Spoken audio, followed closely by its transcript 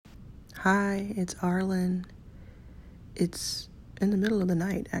Hi, it's Arlen. It's in the middle of the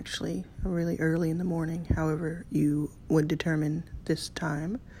night, actually, really early in the morning, however you would determine this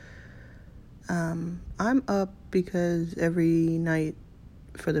time. I'm up because every night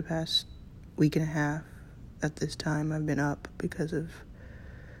for the past week and a half at this time I've been up because of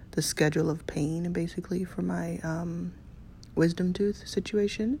the schedule of pain, basically, for my wisdom tooth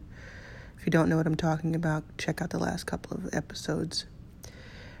situation. If you don't know what I'm talking about, check out the last couple of episodes.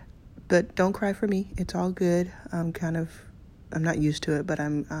 But don't cry for me. It's all good. I'm not used to it, but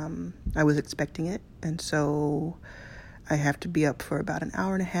I was expecting it. And so I have to be up for about an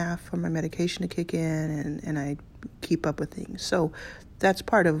hour and a half for my medication to kick in, and I keep up with things. So that's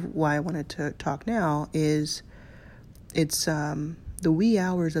part of why I wanted to talk now it's the wee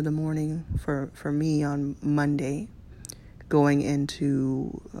hours of the morning for me on Monday, going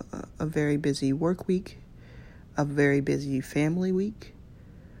into a very busy work week, a very busy family week.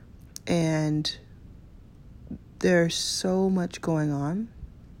 And there's so much going on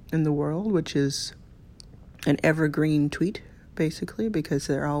in the world, which is an evergreen tweet, basically, because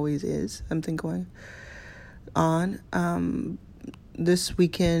there always is something going on. This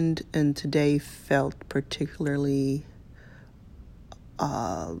weekend and today felt particularly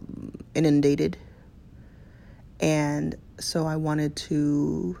inundated. And so I wanted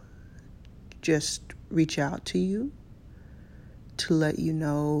to just reach out to you to let you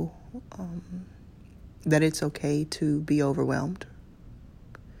know that it's okay to be overwhelmed.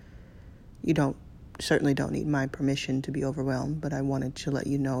 You certainly don't need my permission to be overwhelmed, but I wanted to let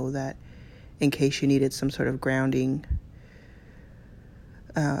you know that in case you needed some sort of grounding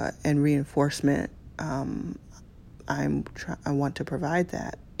and reinforcement, I want to provide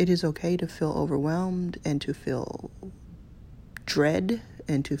that. It is okay to feel overwhelmed and to feel dread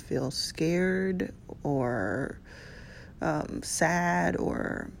and to feel scared or sad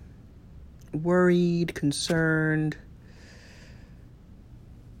or worried, concerned.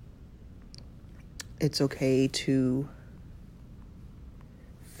 It's okay to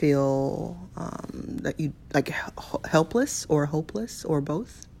feel that you helpless or hopeless or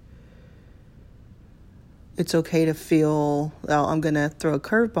both. It's okay to feel, I'm going to throw a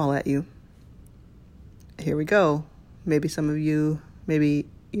curveball at you. Here we go. Maybe some of you, maybe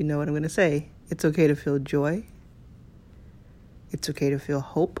you know what I'm going to say. It's okay to feel joy. It's okay to feel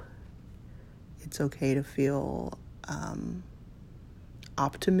hope. It's okay to feel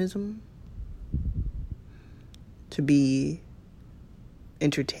optimism, to be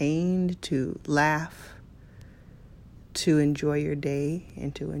entertained, to laugh, to enjoy your day,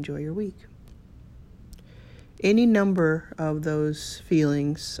 and to enjoy your week. Any number of those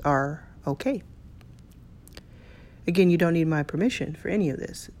feelings are okay. Again, you don't need my permission for any of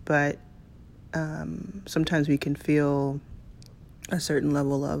this, but sometimes we can feel a certain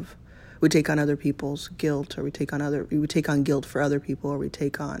level of, we take on other people's guilt, or we take on guilt for other people, or we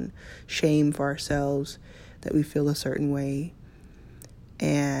take on shame for ourselves that we feel a certain way.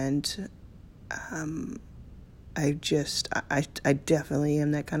 And I definitely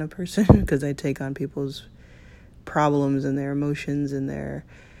am that kind of person because I take on people's problems and their emotions and their,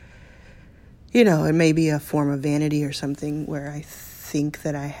 it may be a form of vanity or something where I think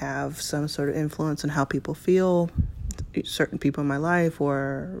that I have some sort of influence on how people feel, certain people in my life,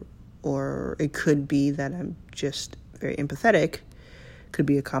 or it could be that I'm just very empathetic. Could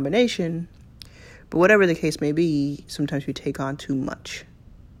be a combination. But whatever the case may be, sometimes we take on too much.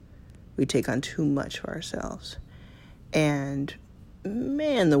 We take on too much for ourselves. And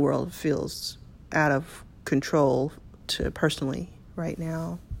man, the world feels out of control personally right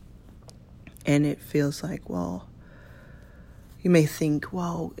now. And it feels like, well, you may think,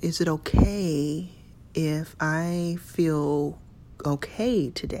 well, is it okay if I feel okay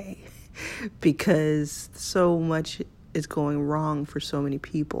today? Because so much is going wrong for so many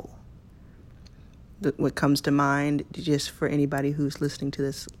people. What comes to mind, just for anybody who's listening to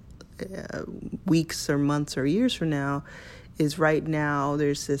this weeks or months or years from now, is right now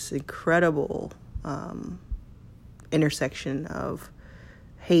there's this incredible intersection of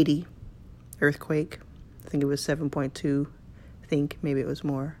Haiti earthquake. I think it was 7.2. I think maybe it was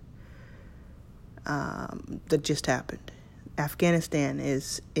more. That just happened. Afghanistan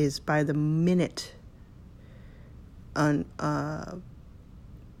is by the minute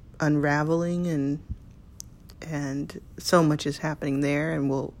unraveling, and so much is happening there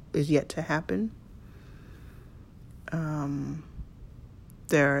and is yet to happen.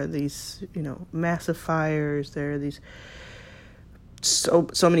 There are these, massive fires. There are these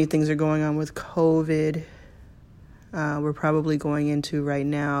so many things are going on with COVID. We're probably going into right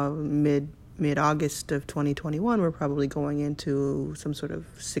now mid-August of 2021, we're probably going into some sort of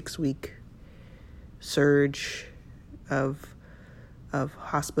 6-week surge of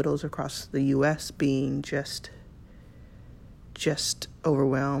hospitals across the U.S. being just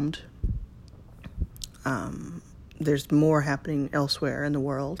overwhelmed. There's more happening elsewhere in the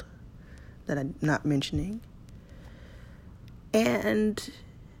world that I'm not mentioning. And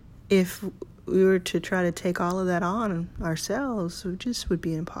if we were to try to take all of that on ourselves, it just would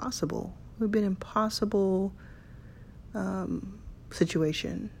be impossible. It would be an impossible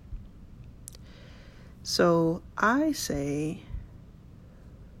situation. So I say,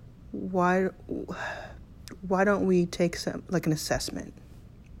 why don't we take an assessment?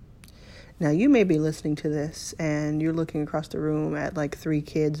 Now, you may be listening to this and you're looking across the room at 3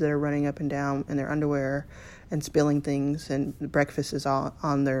 kids that are running up and down in their underwear and spilling things, and the breakfast is all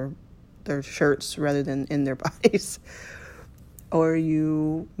on their shirts rather than in their bodies. Or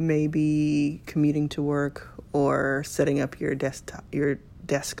you may be commuting to work or setting up your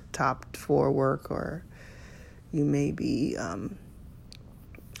desktop for work, or you may be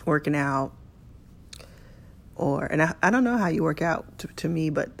working out. And I don't know how you work out to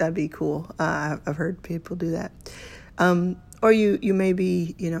me, but that'd be cool. I've heard people do that. Or you may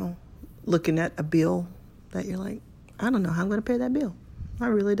be, looking at a bill that you're like, I don't know how I'm going to pay that bill. I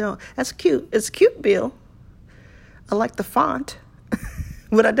really don't. That's cute. It's a cute bill. I like the font,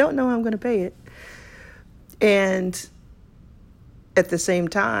 but I don't know how I'm going to pay it. And at the same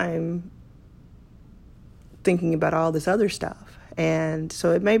time, thinking about all this other stuff. And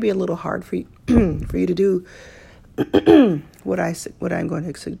so it may be a little hard for you, for you to do what I'm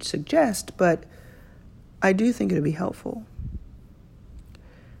going to suggest, but I do think it'll be helpful.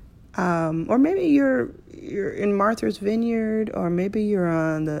 Or maybe you're in Martha's Vineyard, or maybe you're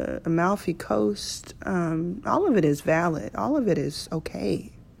on the Amalfi Coast. All of it is valid. All of it is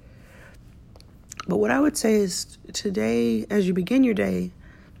okay. But what I would say is today, as you begin your day,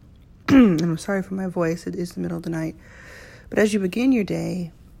 and I'm sorry for my voice, it is the middle of the night, but as you begin your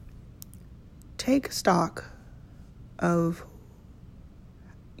day, take stock of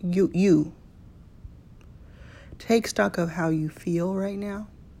you. Take stock of how you feel right now.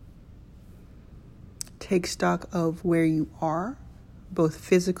 Take stock of where you are, both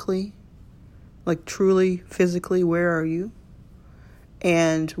physically, truly physically, where are you,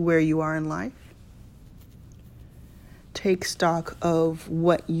 and where you are in life. Take stock of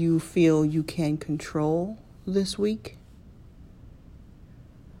what you feel you can control this week.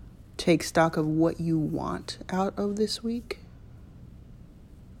 Take stock of what you want out of this week.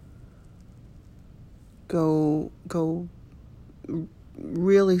 Go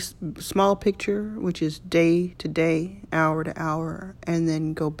really small picture, which is day to day, hour to hour, and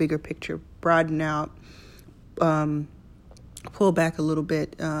then go bigger picture, broaden out, pull back a little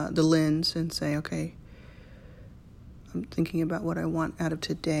bit, the lens, and say, okay, I'm thinking about what I want out of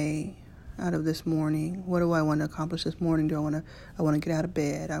today, out of this morning. What do I want to accomplish this morning? I want to get out of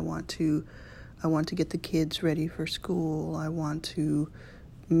bed. I want to get the kids ready for school. I want to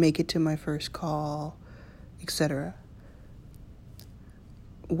make it to my first call, etc.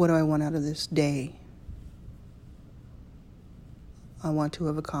 What do I want out of this day? I want to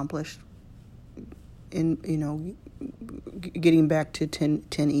have accomplished getting back to 10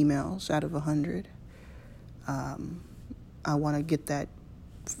 emails out of 100. I want to get that,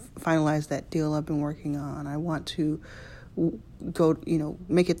 finalize that deal I've been working on. I want to go,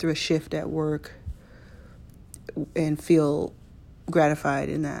 make it through a shift at work and feel gratified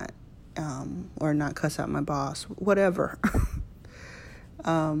in that, or not cuss out my boss, whatever.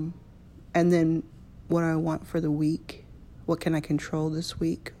 And then what I want for the week. What can I control this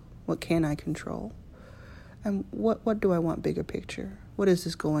week? What can I control? And what do I want bigger picture? What is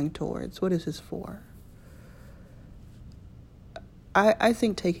this going towards? What is this for? I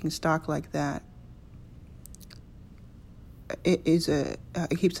think taking stock like that, it is I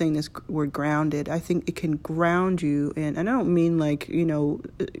keep saying this word grounded. I think it can ground you. And I don't mean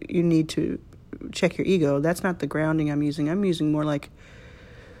you need to check your ego. That's not the grounding I'm using. I'm using more like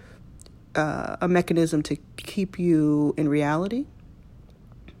a mechanism to keep you in reality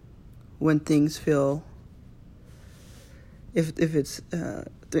when things feel,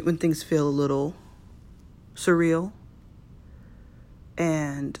 when things feel a little surreal.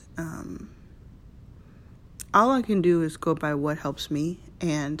 And all I can do is go by what helps me.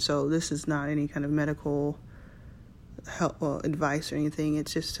 And so this is not any kind of medical help or advice or anything.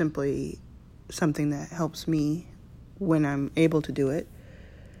 It's just simply something that helps me when I'm able to do it,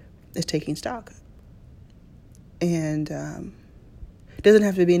 is taking stock. And it doesn't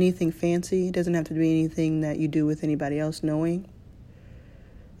have to be anything fancy. It doesn't have to be anything that you do with anybody else knowing.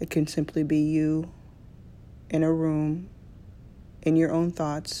 It can simply be you in a room, in your own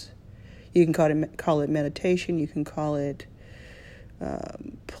thoughts. You can call it meditation. You can call it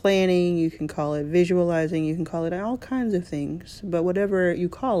planning. You can call it visualizing. You can call it all kinds of things. But whatever you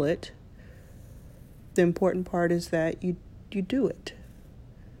call it, the important part is that you do it.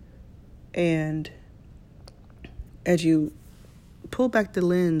 And as you pull back the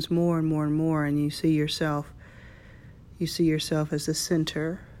lens more and more and more, and you see yourself as the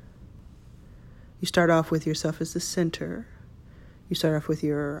center. You start off with yourself as the center. You start off with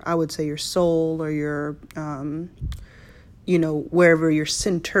I would say your soul, or your, wherever you're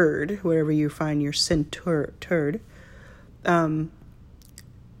centered, wherever you find you're centered. And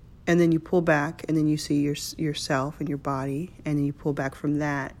then you pull back, and then you see yourself and your body, and then you pull back from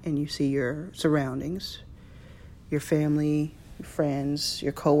that, and you see your surroundings, your family, your friends,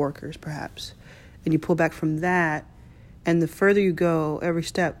 your coworkers, perhaps. And you pull back from that, and the further you go, every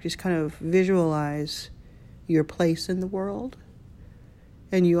step, just kind of visualize your place in the world,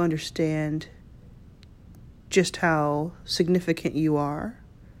 and you understand just how significant you are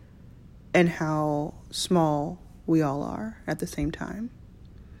and how small we all are at the same time.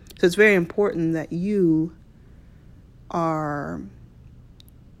 So it's very important that you are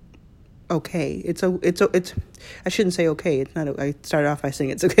okay. It's I shouldn't say okay. It's not. I started off by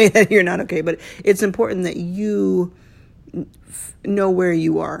saying it's okay that you're not okay, but it's important that you know where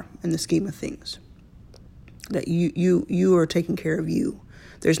you are in the scheme of things. That you are taking care of you.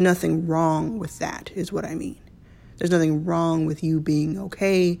 There's nothing wrong with that, is what I mean. There's nothing wrong with you being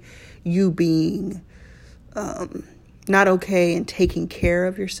okay, you being not okay and taking care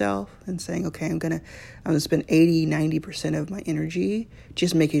of yourself and saying, okay, I'm gonna spend 80-90% of my energy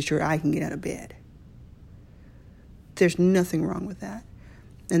just making sure I can get out of bed. There's nothing wrong with that.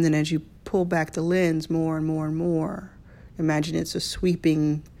 And then as you pull back the lens more and more and more, imagine it's a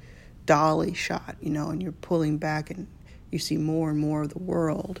sweeping dolly shot, and you're pulling back and you see more and more of the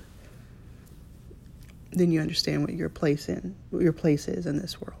world. Then you understand what your place is in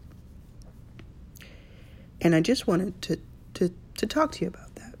this world. And I just wanted to talk to you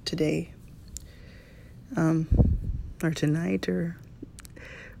about that today, or tonight, or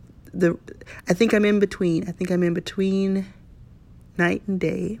I think I'm in between. I think I'm in between night and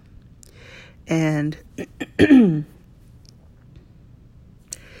day, and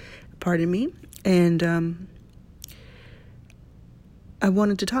pardon me, and I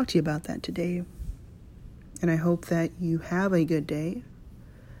wanted to talk to you about that today. And I hope that you have a good day.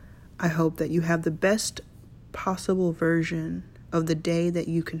 I hope that you have the best possible version of the day that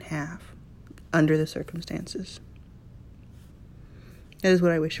you can have under the circumstances. That is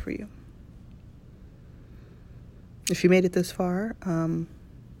what I wish for you. If you made it this far,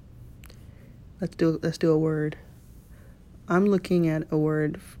 let's do a word. I'm looking at a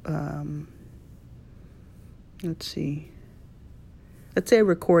word. Let's see. Let's say a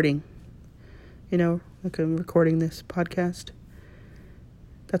recording. Like I'm recording this podcast.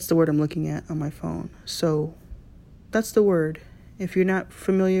 That's the word I'm looking at on my phone. So that's the word. If you're not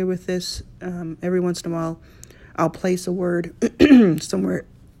familiar with this, every once in a while, I'll place a word somewhere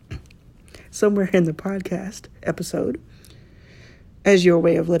in the podcast episode as your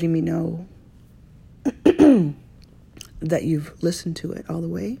way of letting me know that you've listened to it all the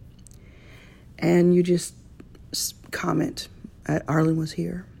way. And you just comment at Arlen was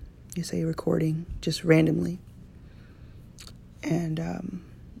here. You say recording just randomly. And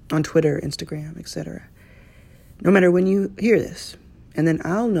on Twitter, Instagram, etc. No matter when you hear this. And then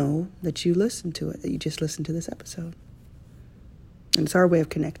I'll know that you listened to it, that you just listened to this episode. And it's our way of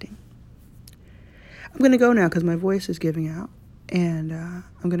connecting. I'm going to go now because my voice is giving out. And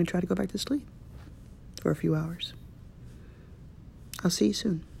I'm going to try to go back to sleep for a few hours. I'll see you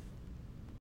soon.